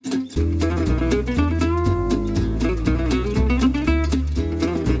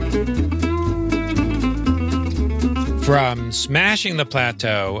From Smashing the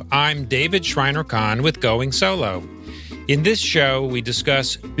Plateau, I'm David Schreiner-Kahn with Going Solo. In this show, we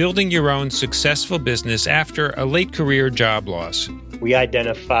discuss building your own successful business after a late career job loss. We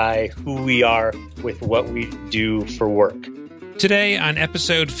identify who we are with what we do for work. Today, on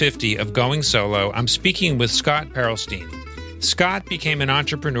episode 50 of Going Solo, I'm speaking with Scott Perlstein. Scott became an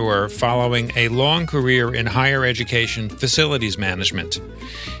entrepreneur following a long career in higher education facilities management.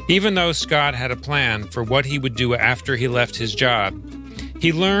 Even though Scott had a plan for what he would do after he left his job,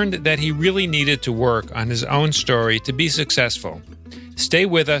 he learned that he really needed to work on his own story to be successful. Stay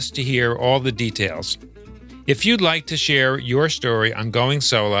with us to hear all the details. If you'd like to share your story on Going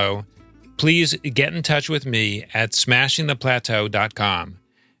Solo, please get in touch with me at smashingtheplateau.com.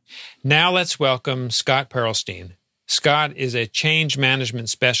 Now let's welcome Scott Perlstein. Scott is a change management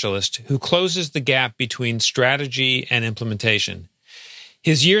specialist who closes the gap between strategy and implementation.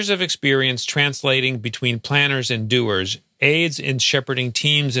 His years of experience translating between planners and doers aids in shepherding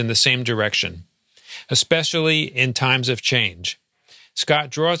teams in the same direction, especially in times of change. Scott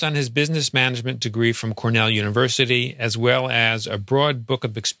draws on his business management degree from Cornell University, as well as a broad book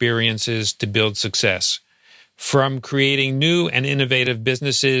of experiences to build success. From creating new and innovative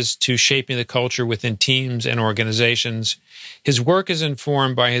businesses to shaping the culture within teams and organizations, his work is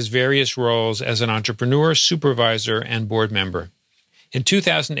informed by his various roles as an entrepreneur, supervisor, and board member. In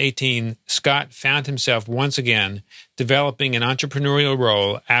 2018, Scott found himself once again developing an entrepreneurial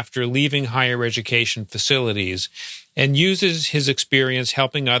role after leaving higher education facilities and uses his experience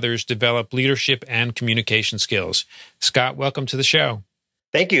helping others develop leadership and communication skills. Scott, welcome to the show.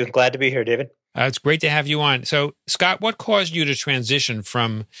 Thank you. Glad to be here, David. It's great to have you on. So, Scott, what caused you to transition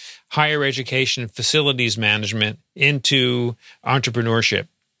from higher education facilities management into entrepreneurship?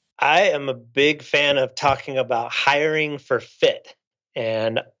 I am a big fan of talking about hiring for fit.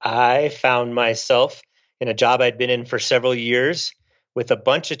 And I found myself in a job I'd been in for several years with a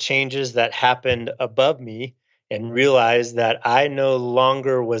bunch of changes that happened above me and realized that I no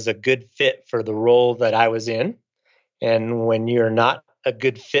longer was a good fit for the role that I was in. And when you're not a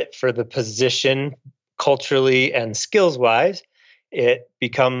good fit for the position culturally and skills-wise, it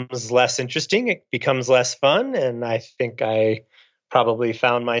becomes less interesting, it becomes less fun, and I think I probably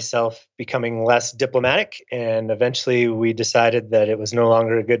found myself becoming less diplomatic, and eventually we decided that it was no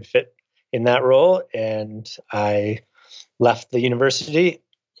longer a good fit in that role, and I left the university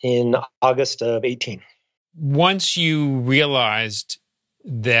in August of 18. Once you realized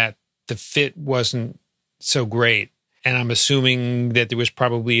that the fit wasn't so great, and I'm assuming that there was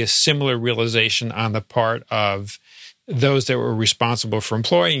probably a similar realization on the part of those that were responsible for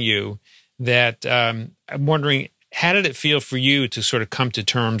employing you, that I'm wondering, how did it feel for you to sort of come to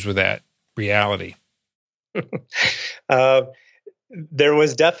terms with that reality? There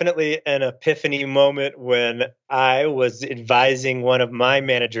was definitely an epiphany moment when I was advising one of my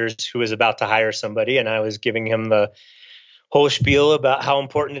managers who was about to hire somebody, and I was giving him the whole spiel about how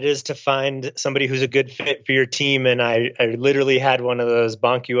important it is to find somebody who's a good fit for your team. And I literally had one of those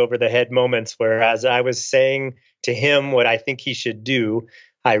bonk you over the head moments where, as I was saying to him what I think he should do,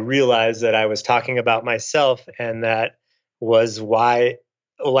 I realized that I was talking about myself, and that was why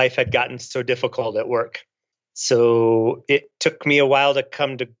life had gotten so difficult at work. So it took me a while to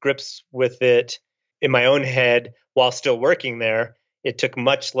come to grips with it in my own head while still working there. It took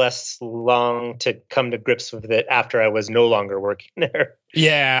much less long to come to grips with it after I was no longer working there.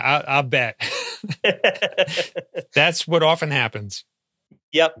 Yeah, I'll bet. That's what often happens.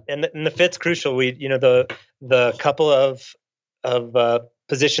 Yep, and the fit's crucial. The couple of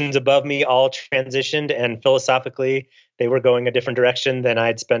positions above me all transitioned, and philosophically they were going a different direction than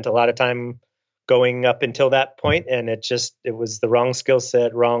I'd spent a lot of time going up until that point, and it was the wrong skill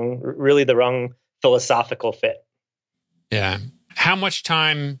set, really the wrong philosophical fit. Yeah. How much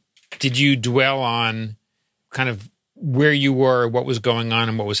time did you dwell on kind of where you were, what was going on,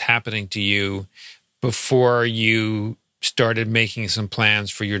 and what was happening to you before you started making some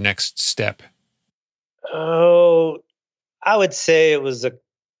plans for your next step? Oh, I would say it was a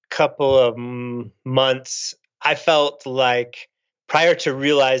couple of months. I felt like prior to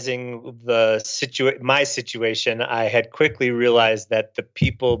realizing my situation, I had quickly realized that the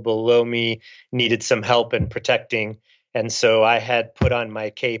people below me needed some help in protecting. And so I had put on my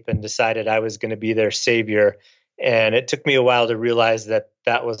cape and decided I was going to be their savior. And it took me a while to realize that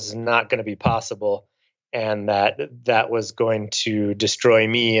that was not going to be possible, and that was going to destroy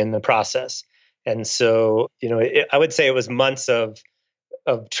me in the process. And so, I would say it was months of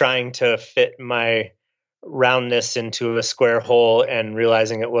trying to fit my roundness into a square hole and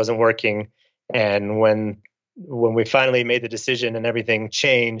realizing it wasn't working. And when we finally made the decision and everything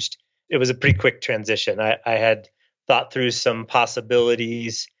changed, it was a pretty quick transition. I had thought through some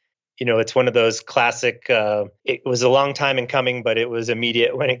possibilities. It's one of those classic, it was a long time in coming, but it was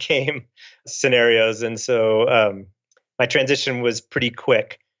immediate when it came scenarios. And so my transition was pretty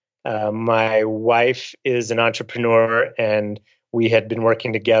quick. My wife is an entrepreneur, and we had been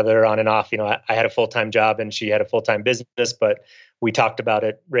working together on and off. I had a full-time job and she had a full-time business, but we talked about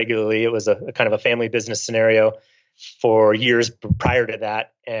it regularly. It was a kind of a family business scenario for years prior to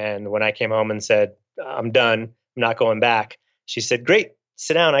that. And when I came home and said, I'm done, I'm not going back, she said, great,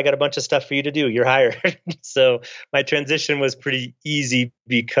 sit down. I got a bunch of stuff for you to do. You're hired. So my transition was pretty easy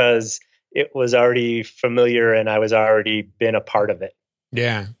because it was already familiar and I was already been a part of it.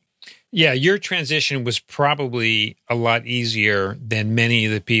 Yeah. Yeah. Your transition was probably a lot easier than many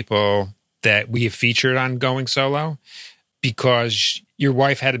of the people that we have featured on Going Solo, because your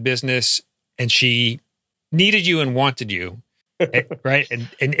wife had a business and she needed you and wanted you, right?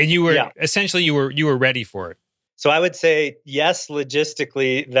 And you were essentially you were ready for it. So I would say, yes,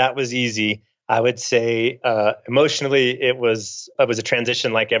 logistically, that was easy. I would say emotionally, it was a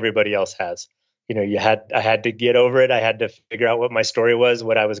transition like everybody else has. I had to get over it. I had to figure out what my story was,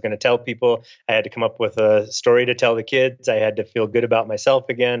 what I was going to tell people. I had to come up with a story to tell the kids. I had to feel good about myself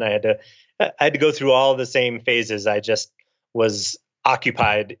again. I had to go through all the same phases. I just was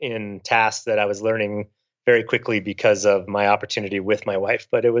occupied in tasks that I was learning very quickly because of my opportunity with my wife.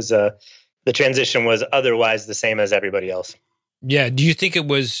 But it was the transition was otherwise the same as everybody else. Yeah. Do you think it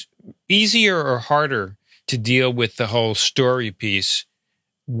was easier or harder to deal with the whole story piece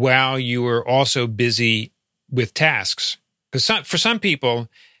while you were also busy with tasks? Because for some people,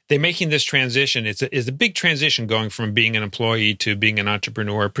 they're making this transition. It's a big transition going from being an employee to being an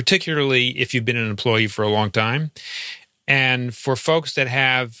entrepreneur, particularly if you've been an employee for a long time. And for folks that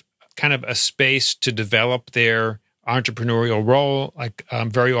have kind of a space to develop their entrepreneurial role, like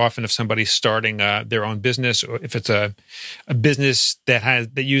very often if somebody's starting their own business, or if it's a business that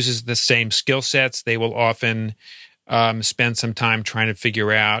uses the same skill sets, they will often spend some time trying to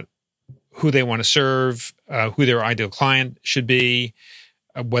figure out who they want to serve, who their ideal client should be,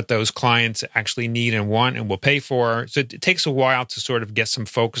 what those clients actually need and want and will pay for. So it takes a while to sort of get some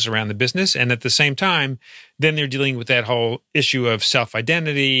focus around the business. And at the same time, then they're dealing with that whole issue of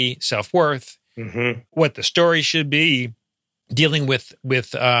self-identity, self-worth, what the story should be, dealing with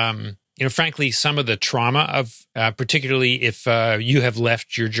frankly, some of the trauma of, particularly if you have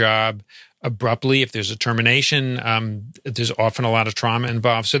left your job abruptly, if there's a termination, there's often a lot of trauma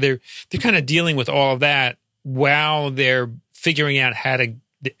involved. So they're kind of dealing with all of that while they're figuring out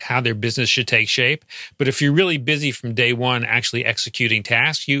how their business should take shape. But if you're really busy from day one actually executing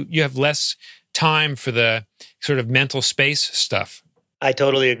tasks, you have less time for the sort of mental space stuff. I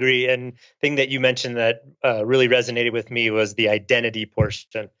totally agree. And thing that you mentioned that really resonated with me was the identity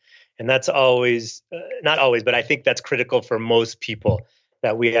portion. And that's always, not always, but I think that's critical for most people,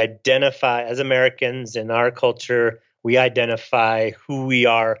 that we identify as Americans in our culture, we identify who we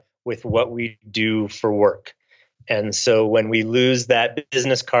are with what we do for work. And so when we lose that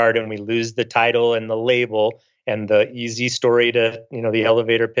business card and we lose the title and the label and the easy story to, the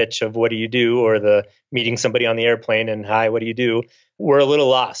elevator pitch of what do you do, or the meeting somebody on the airplane and hi, what do you do? We're a little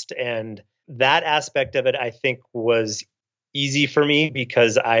lost. And that aspect of it, I think, was easy for me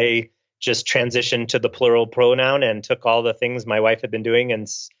because I just transitioned to the plural pronoun and took all the things my wife had been doing and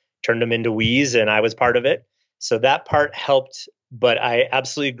turned them into we's, and I was part of it. So that part helped. But I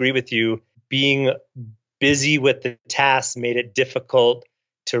absolutely agree with you. Being busy with the tasks made it difficult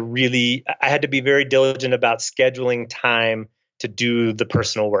to really, I had to be very diligent about scheduling time to do the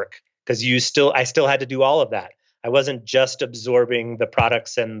personal work, because I still had to do all of that. I wasn't just absorbing the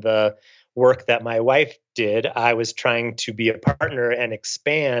products and the work that my wife did. I was trying to be a partner and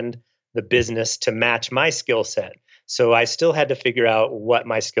expand the business to match my skill set. So I still had to figure out what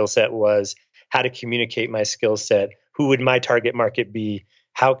my skill set was, how to communicate my skill set, who would my target market be,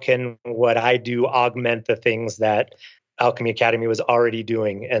 how can what I do augment the things that Alchemy Academy was already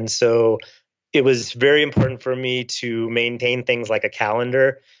doing. And so it was very important for me to maintain things like a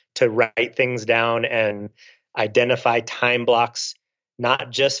calendar, to write things down and identify time blocks,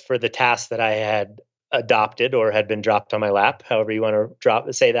 not just for the tasks that I had adopted or had been dropped on my lap, however you want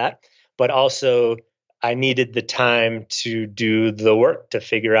to say that, but also I needed the time to do the work, to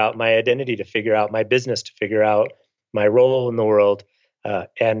figure out my identity, to figure out my business, to figure out my role in the world.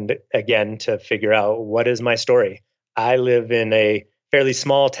 And again, to figure out what is my story. I live in a fairly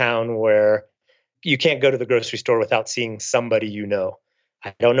small town where you can't go to the grocery store without seeing somebody you know.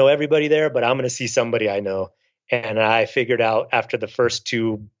 I don't know everybody there, but I'm going to see somebody I know. And I figured out after the first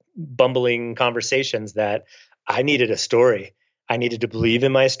two bumbling conversations that I needed a story. I needed to believe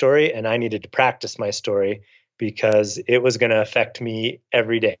in my story and I needed to practice my story, because it was going to affect me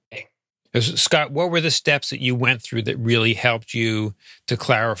every day. Scott, what were the steps that you went through that really helped you to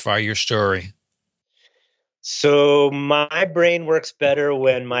clarify your story? So my brain works better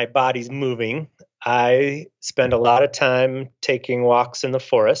when my body's moving. I spend a lot of time taking walks in the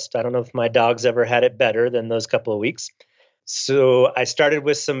forest. I don't know if my dog's ever had it better than those couple of weeks. So I started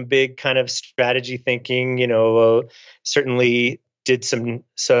with some big kind of strategy thinking, certainly did some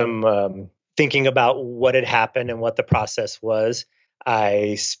thinking about what had happened and what the process was.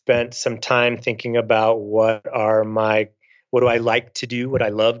 I spent some time thinking about what do I like to do, what I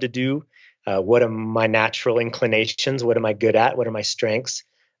love to do, what are my natural inclinations, what am I good at, what are my strengths.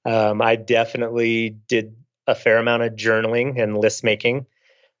 I definitely did a fair amount of journaling and list making.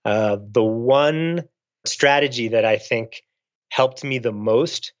 The one strategy that I think helped me the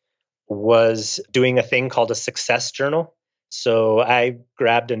most was doing a thing called a success journal. So I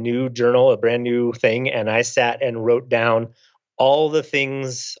grabbed a new journal, a brand new thing, and I sat and wrote down all the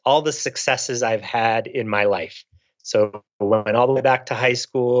things, all the successes I've had in my life. So I went all the way back to high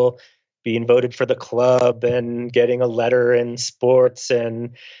school, being voted for the club and getting a letter in sports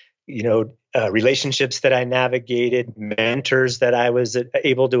and, relationships that I navigated, mentors that I was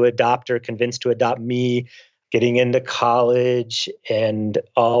able to adopt or convinced to adopt me, getting into college and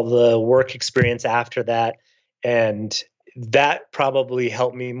all the work experience after that. And that probably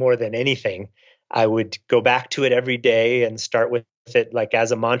helped me more than anything. I would go back to it every day and start with it like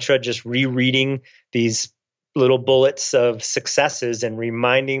as a mantra, just rereading these little bullets of successes and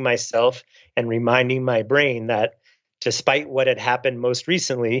reminding myself and reminding my brain that despite what had happened most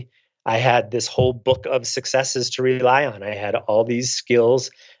recently, I had this whole book of successes to rely on. I had all these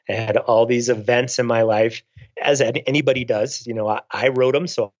skills, I had all these events in my life, as anybody does. I wrote them,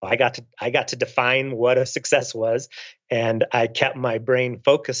 so I got to define what a success was, and I kept my brain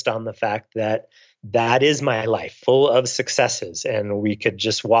focused on the fact that that is my life, full of successes, and we could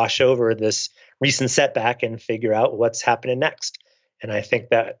just wash over this recent setback and figure out what's happening next. And I think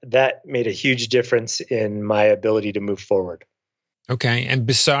that made a huge difference in my ability to move forward. Okay. And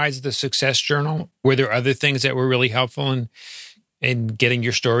besides the success journal, were there other things that were really helpful in getting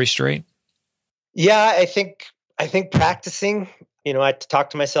your story straight? Yeah, I think practicing, I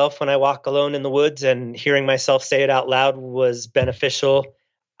talk to myself when I walk alone in the woods, and hearing myself say it out loud was beneficial.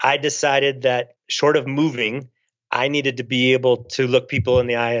 I decided that short of moving, I needed to be able to look people in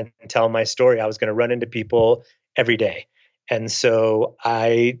the eye and tell my story. I was going to run into people every day. And so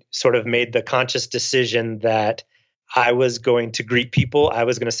I sort of made the conscious decision that I was going to greet people. I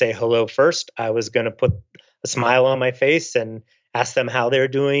was going to say hello first. I was going to put a smile on my face and ask them how they're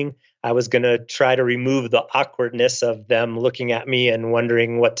doing. I was going to try to remove the awkwardness of them looking at me and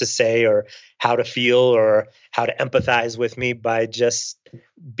wondering what to say or how to feel or how to empathize with me by just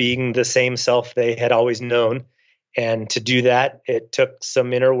being the same self they had always known. And to do that, it took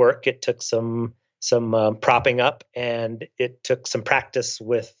some inner work. It took some propping up, and it took some practice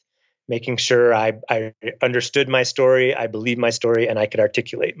with making sure I understood my story, I believed my story, and I could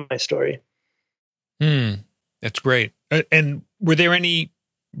articulate my story. That's great. And were there any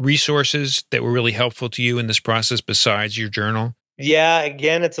resources that were really helpful to you in this process besides your journal? Yeah,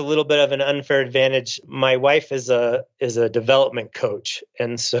 again, it's a little bit of an unfair advantage. My wife is a development coach,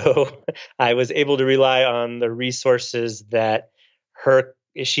 and so I was able to rely on the resources that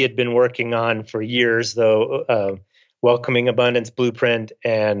she had been working on for years, though, Welcoming Abundance Blueprint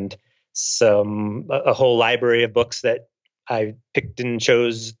and a whole library of books that I picked and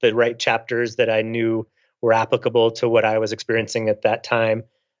chose the right chapters that I knew were applicable to what I was experiencing at that time.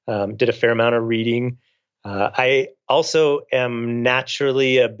 Did a fair amount of reading. I also am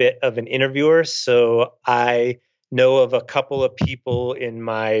naturally a bit of an interviewer, so I know of a couple of people in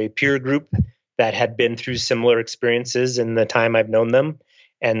my peer group that had been through similar experiences in the time I've known them.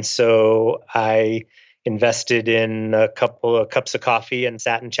 And so I invested in a couple of cups of coffee and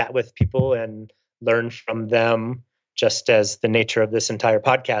sat and chat with people and learned from them, just as the nature of this entire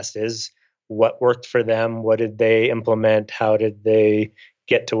podcast is. What worked for them? What did they implement? How did they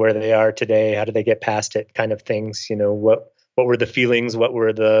get to where they are today? How did they get past it? Kind of things, what were the feelings? What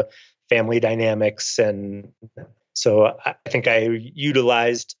were the family dynamics? And so I think I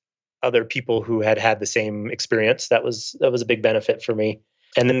utilized other people who had the same experience. That was a big benefit for me.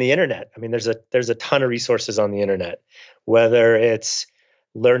 And then the internet. I mean, there's a ton of resources on the internet, whether it's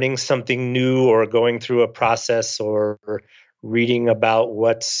learning something new or going through a process or reading about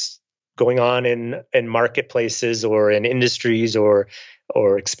what's going on in marketplaces or in industries or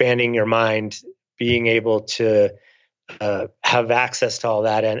expanding your mind, being able to have access to all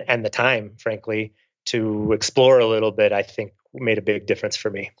that and the time, frankly, to explore a little bit, I think made a big difference for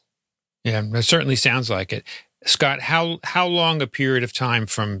me. Yeah, that certainly sounds like it. Scott, how long a period of time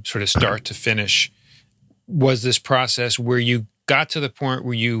from sort of start to finish was this process where you got to the point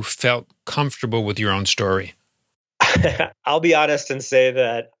where you felt comfortable with your own story? I'll be honest and say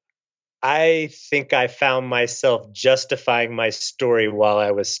that I think I found myself justifying my story while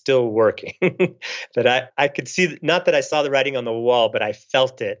I was still working. That I could see, not that I saw the writing on the wall, but I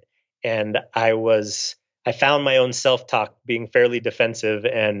felt it. And I found my own self-talk being fairly defensive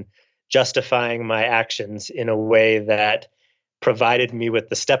and justifying my actions in a way that provided me with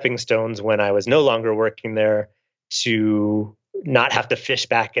the stepping stones when I was no longer working there to not have to fish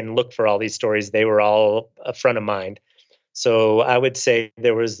back and look for all these stories. They were all a front of mind. So I would say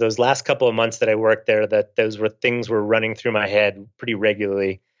there was those last couple of months that I worked there that those were things were running through my head pretty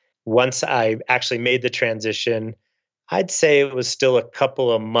regularly. Once I actually made the transition, I'd say it was still a couple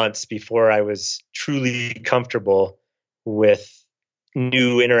of months before I was truly comfortable with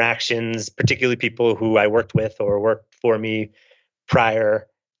new interactions, particularly people who I worked with or worked for me prior,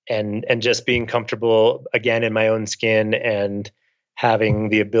 and just being comfortable again in my own skin and having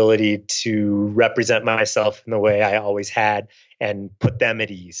the ability to represent myself in the way I always had and put them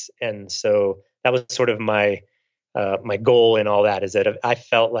at ease. And so that was sort of my goal in all that, is that I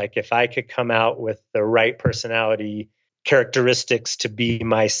felt like if I could come out with the right personality characteristics to be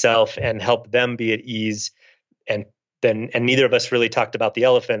myself and help them be at ease, and neither of us really talked about the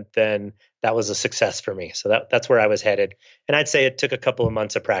elephant, then that was a success for me. So that's where I was headed. And I'd say it took a couple of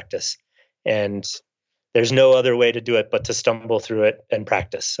months of practice. And there's no other way to do it but to stumble through it and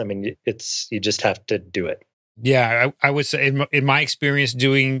practice. I mean, you just have to do it. Yeah, I would say in my experience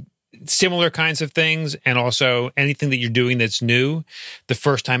doing similar kinds of things, and also anything that you're doing that's new, the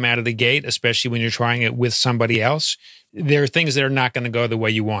first time out of the gate, especially when you're trying it with somebody else, there are things that are not going to go the way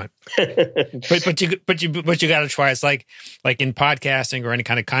you want. but you got to try. It's like in podcasting or any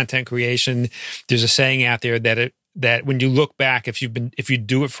kind of content creation. There's a saying out there that when you look back, if you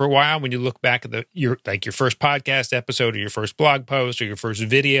do it for a while, when you look back at your first podcast episode or your first blog post or your first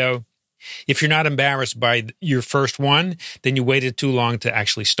video, if you're not embarrassed by your first one, then you waited too long to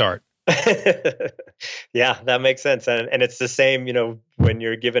actually start. Yeah, that makes sense. And it's the same, when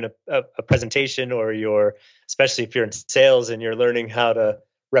you're given a presentation, or especially if you're in sales and you're learning how to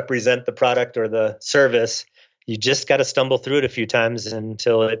represent the product or the service, you just got to stumble through it a few times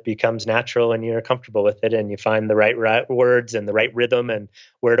until it becomes natural and you're comfortable with it, and you find the right words and the right rhythm and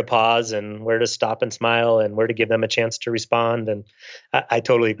where to pause and where to stop and smile and where to give them a chance to respond. And I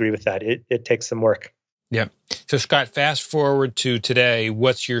totally agree with that. It takes some work. Yeah. So Scott, fast forward to today,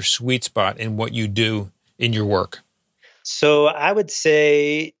 what's your sweet spot in what you do in your work? So I would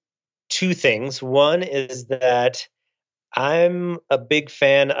say two things. One is that I'm a big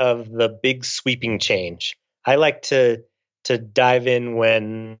fan of the big sweeping change. I like to dive in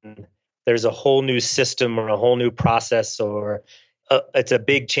when there's a whole new system or a whole new process, or it's a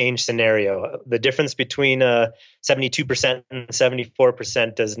big change scenario. The difference between 72% and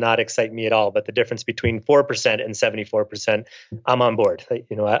 74% does not excite me at all, but the difference between 4% and 74%, I'm on board.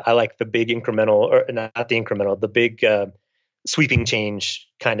 I like the big incremental, or not the incremental, the big sweeping change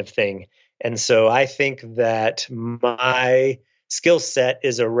kind of thing. And so I think that my skill set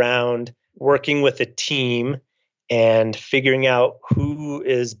is around working with a team and figuring out who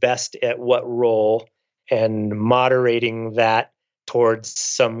is best at what role and moderating that towards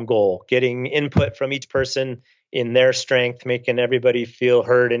some goal, getting input from each person in their strength, making everybody feel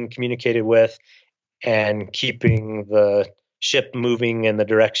heard and communicated with, and keeping the ship moving in the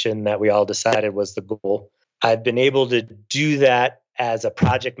direction that we all decided was the goal. I've been able to do that as a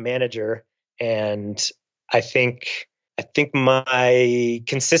project manager, and I think my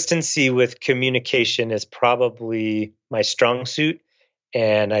consistency with communication is probably my strong suit.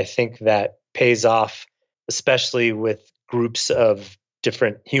 And I think that pays off, especially with groups of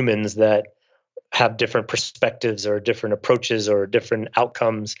different humans that have different perspectives or different approaches or different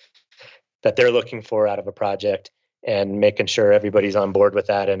outcomes that they're looking for out of a project, and making sure everybody's on board with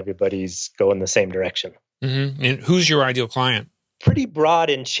that and everybody's going the same direction. Mm-hmm. And who's your ideal client? Pretty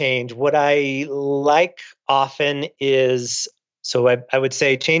broad in change. What I like often is, so I would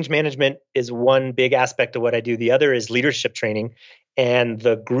say change management is one big aspect of what I do. The other is leadership training. And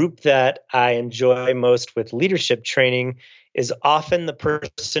the group that I enjoy most with leadership training is often the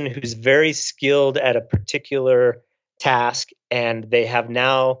person who's very skilled at a particular task, and they have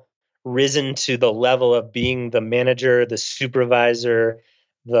now risen to the level of being the manager, the supervisor,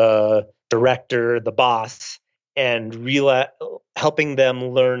 the director, the boss, and helping them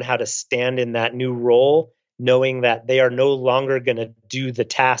learn how to stand in that new role, knowing that they are no longer going to do the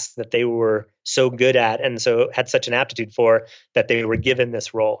tasks that they were so good at and so had such an aptitude for, that they were given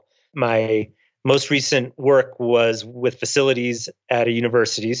this role. My most recent work was with facilities at a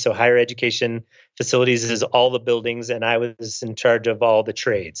university. So higher education facilities is all the buildings, and I was in charge of all the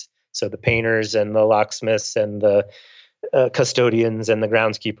trades. So the painters and the locksmiths and the custodians and the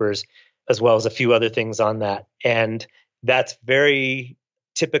groundskeepers, as well as a few other things on that. And that's very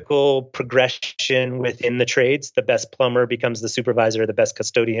typical progression within the trades. The best plumber becomes the supervisor, the best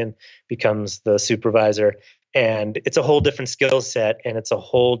custodian becomes the supervisor. And it's a whole different skill set, and it's a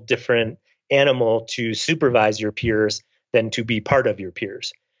whole different animal to supervise your peers than to be part of your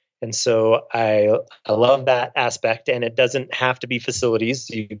peers. And so I love that aspect, and it doesn't have to be facilities.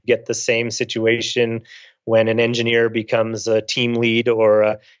 You get the same situation when an engineer becomes a team lead or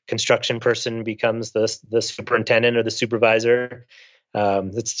a construction person becomes the superintendent or the supervisor.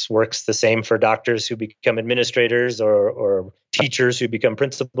 This works the same for doctors who become administrators or teachers who become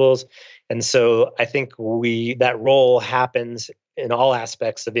principals. And so I think that role happens in all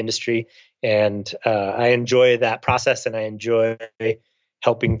aspects of industry. And I enjoy that process, and I enjoy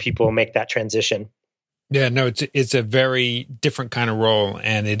helping people make that transition. Yeah, no, it's a very different kind of role,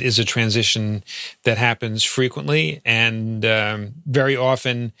 and it is a transition that happens frequently. And very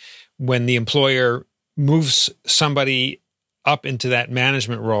often when the employer moves somebody up into that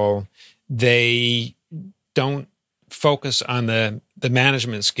management role, they don't focus on the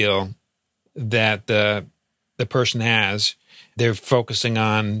management skill that the person has. They're focusing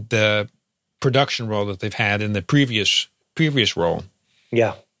on the production role that they've had in the previous role.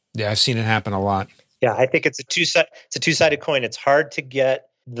 Yeah. Yeah, I've seen it happen a lot. Yeah, I think it's a two-sided coin. It's hard to get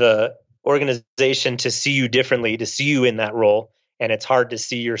the organization to see you differently, to see you in that role, and it's hard to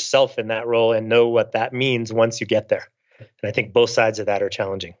see yourself in that role and know what that means once you get there. And I think both sides of that are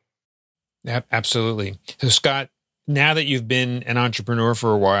challenging. Yeah, absolutely. So, Scott, now that you've been an entrepreneur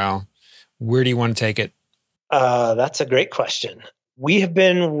for a while, where do you want to take it? That's a great question. We have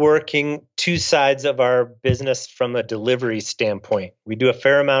been working two sides of our business from a delivery standpoint. We do a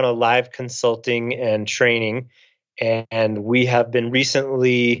fair amount of live consulting and training, and we have been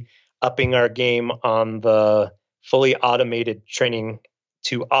recently upping our game on the fully automated training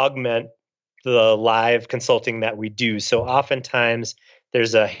to augment the live consulting that we do. So oftentimes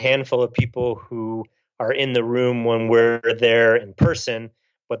there's a handful of people who are in the room when we're there in person,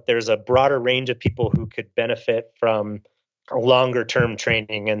 but there's a broader range of people who could benefit from longer term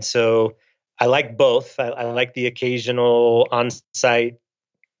training. And so I like both. I like the occasional on-site,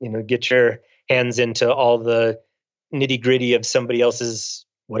 get your hands into all the nitty gritty of somebody else's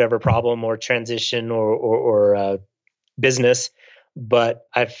whatever problem or transition or business. But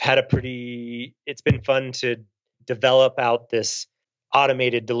I've had it's been fun to develop out this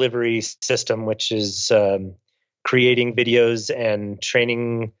automated delivery system, which is creating videos and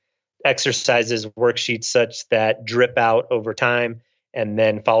training exercises, worksheets such that drip out over time, and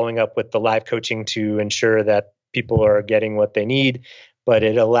then following up with the live coaching to ensure that people are getting what they need. But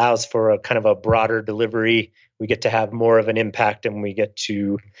it allows for a kind of a broader delivery. We get to have more of an impact, and we get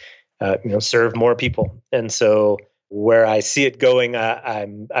to serve more people. And so where I see it going,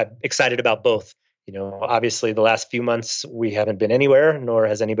 I'm excited about both. Obviously the last few months we haven't been anywhere, nor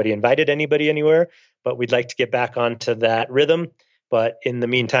has anybody invited anybody anywhere, but we'd like to get back onto that rhythm. But in the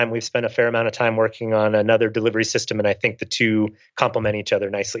meantime, we've spent a fair amount of time working on another delivery system, and I think the two complement each other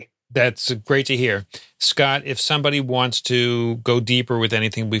nicely. That's great to hear. Scott, if somebody wants to go deeper with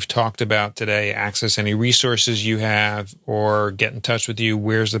anything we've talked about today, access any resources you have, or get in touch with you,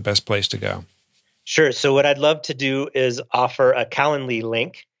 where's the best place to go? Sure. So what I'd love to do is offer a Calendly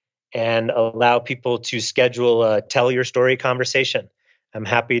link and allow people to schedule a tell your story conversation. I'm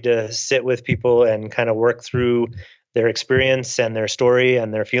happy to sit with people and kind of work through their experience and their story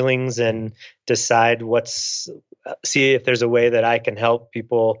and their feelings and decide see if there's a way that I can help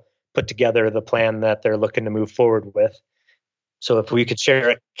people put together the plan that they're looking to move forward with. So if we could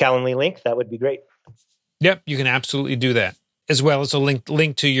share a Calendly link, that would be great. Yep, you can absolutely do that, as well as a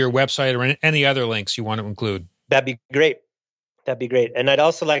link to your website or any other links you want to include. That'd be great. And I'd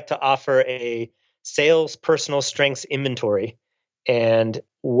also like to offer a sales personal strengths inventory. And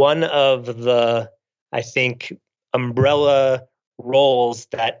one of the, I think, umbrella roles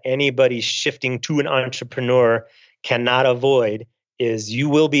that anybody shifting to an entrepreneur cannot avoid is you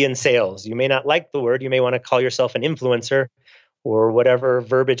will be in sales. You may not like the word. You may want to call yourself an influencer or whatever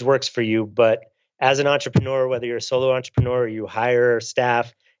verbiage works for you. But as an entrepreneur, whether you're a solo entrepreneur or you hire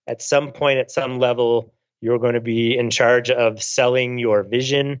staff, at some point, at some level, you're going to be in charge of selling your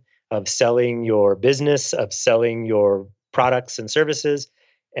vision, of selling your business, of selling your products and services.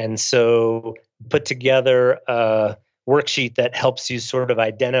 And so put together a worksheet that helps you sort of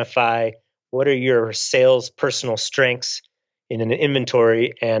identify what are your sales personal strengths in an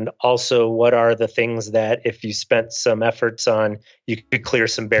inventory, and also what are the things that if you spent some efforts on, you could clear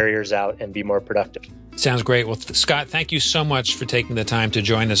some barriers out and be more productive. Sounds great. Well, Scott, thank you so much for taking the time to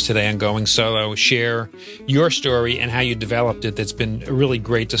join us today on Going Solo. Share your story and how you developed it. That's been a really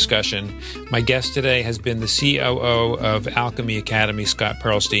great discussion. My guest today has been the COO of Alchemy Academy, Scott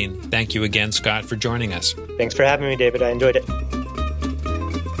Perlstein. Thank you again, Scott, for joining us. Thanks for having me, David. I enjoyed it.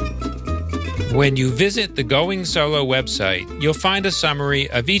 When you visit the Going Solo website, you'll find a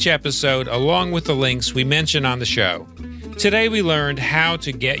summary of each episode along with the links we mention on the show. Today we learned how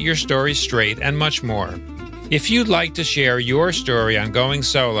to get your story straight and much more. If you'd like to share your story on Going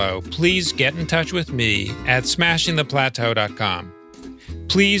Solo, please get in touch with me at smashingtheplateau.com.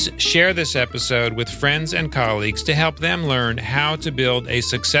 Please share this episode with friends and colleagues to help them learn how to build a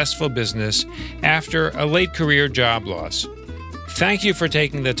successful business after a late career job loss. Thank you for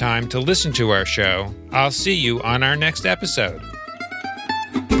taking the time to listen to our show. I'll see you on our next episode.